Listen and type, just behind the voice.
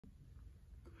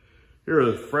Here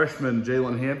is freshman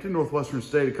Jalen Hampton, Northwestern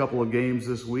State, a couple of games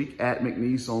this week at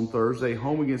McNeese on Thursday,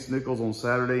 home against Nichols on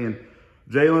Saturday. And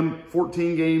Jalen,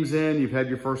 14 games in, you've had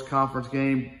your first conference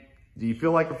game. Do you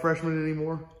feel like a freshman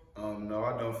anymore? No,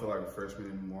 I don't feel like a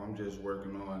freshman anymore. I'm just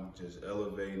working on just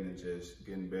elevating and just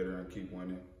getting better and keep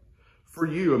winning. For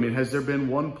you, I mean, has there been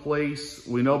one place,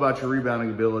 we know about your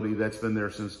rebounding ability, that's been there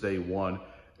since day one.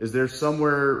 Is there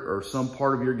somewhere or some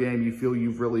part of your game you feel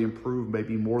you've really improved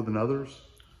maybe more than others?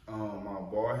 My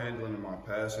ball handling and my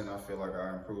passing, I feel like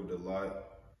I improved a lot.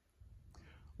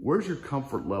 Where's your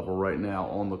comfort level right now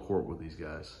on the court with these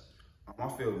guys? I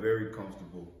feel very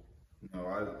comfortable. You know,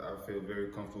 I feel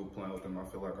very comfortable playing with them. I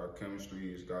feel like our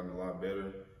chemistry has gotten a lot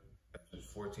better as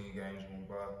 14 games went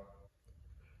by.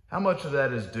 How much of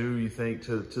that is due, you think,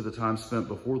 to the time spent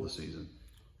before the season?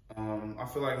 I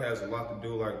feel like it has a lot to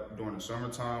do, like during the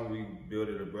summertime, we built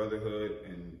a brotherhood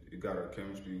and it got our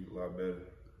chemistry a lot better.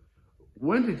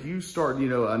 When did you start,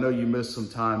 I know you missed some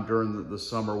time during the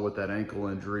summer with that ankle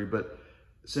injury, but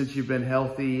since you've been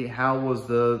healthy, how was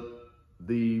the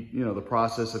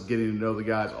process of getting to know the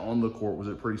guys on the court? Was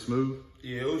it pretty smooth?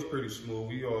 Yeah, it was pretty smooth.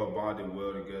 We all bonded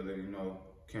well together,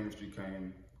 chemistry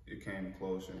came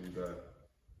closer and we got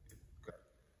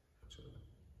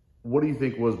What do you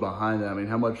think was behind that? I mean,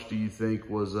 how much do you think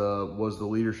was the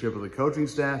leadership of the coaching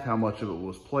staff? How much of it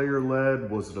was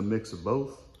player-led? Was it a mix of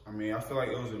both? I mean, I feel like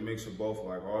it was a mix of both,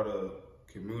 like all the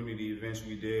community events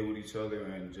we did with each other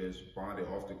and just bonded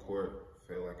off the court.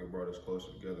 I feel like it brought us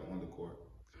closer together on the court.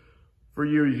 For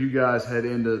you, as you guys head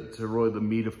into really the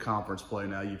meat of conference play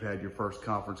now, you've had your first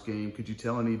conference game. Could you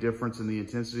tell any difference in the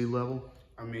intensity level?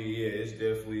 I mean, yeah,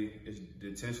 the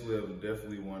intensity level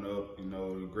definitely went up.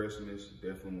 The aggressiveness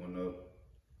definitely went up.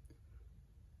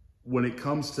 When it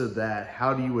comes to that,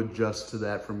 how do you adjust to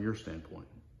that from your standpoint?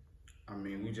 I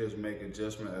mean, we just make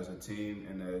adjustment as a team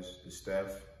and as the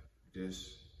staff,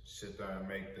 just sit there and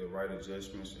make the right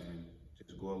adjustments and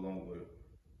just go along with it.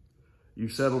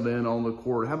 You've settled in on the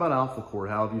court. How about off the court?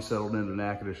 How have you settled into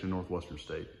Natchitoches and Northwestern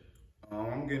State?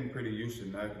 I'm getting pretty used to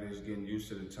Natchitoches, getting used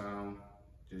to the town,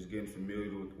 just getting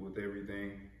familiar with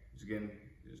everything. Just getting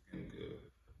good.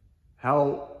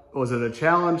 How was it a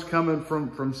challenge coming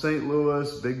from St.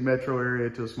 Louis, big metro area,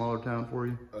 to a smaller town for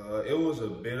you? It was a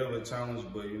bit of a challenge,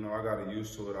 but I got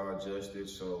used to it. I adjusted,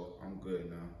 so I'm good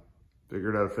now.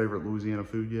 Figured out a favorite Louisiana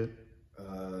food yet?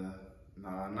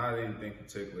 Nah, not anything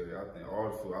particular. I think all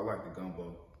the food. I like the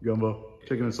gumbo. Gumbo,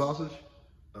 chicken and sausage?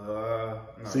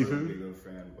 Not seafood? Really big of a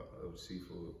fan of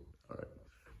seafood. All right,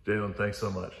 Jalen, thanks so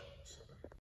much.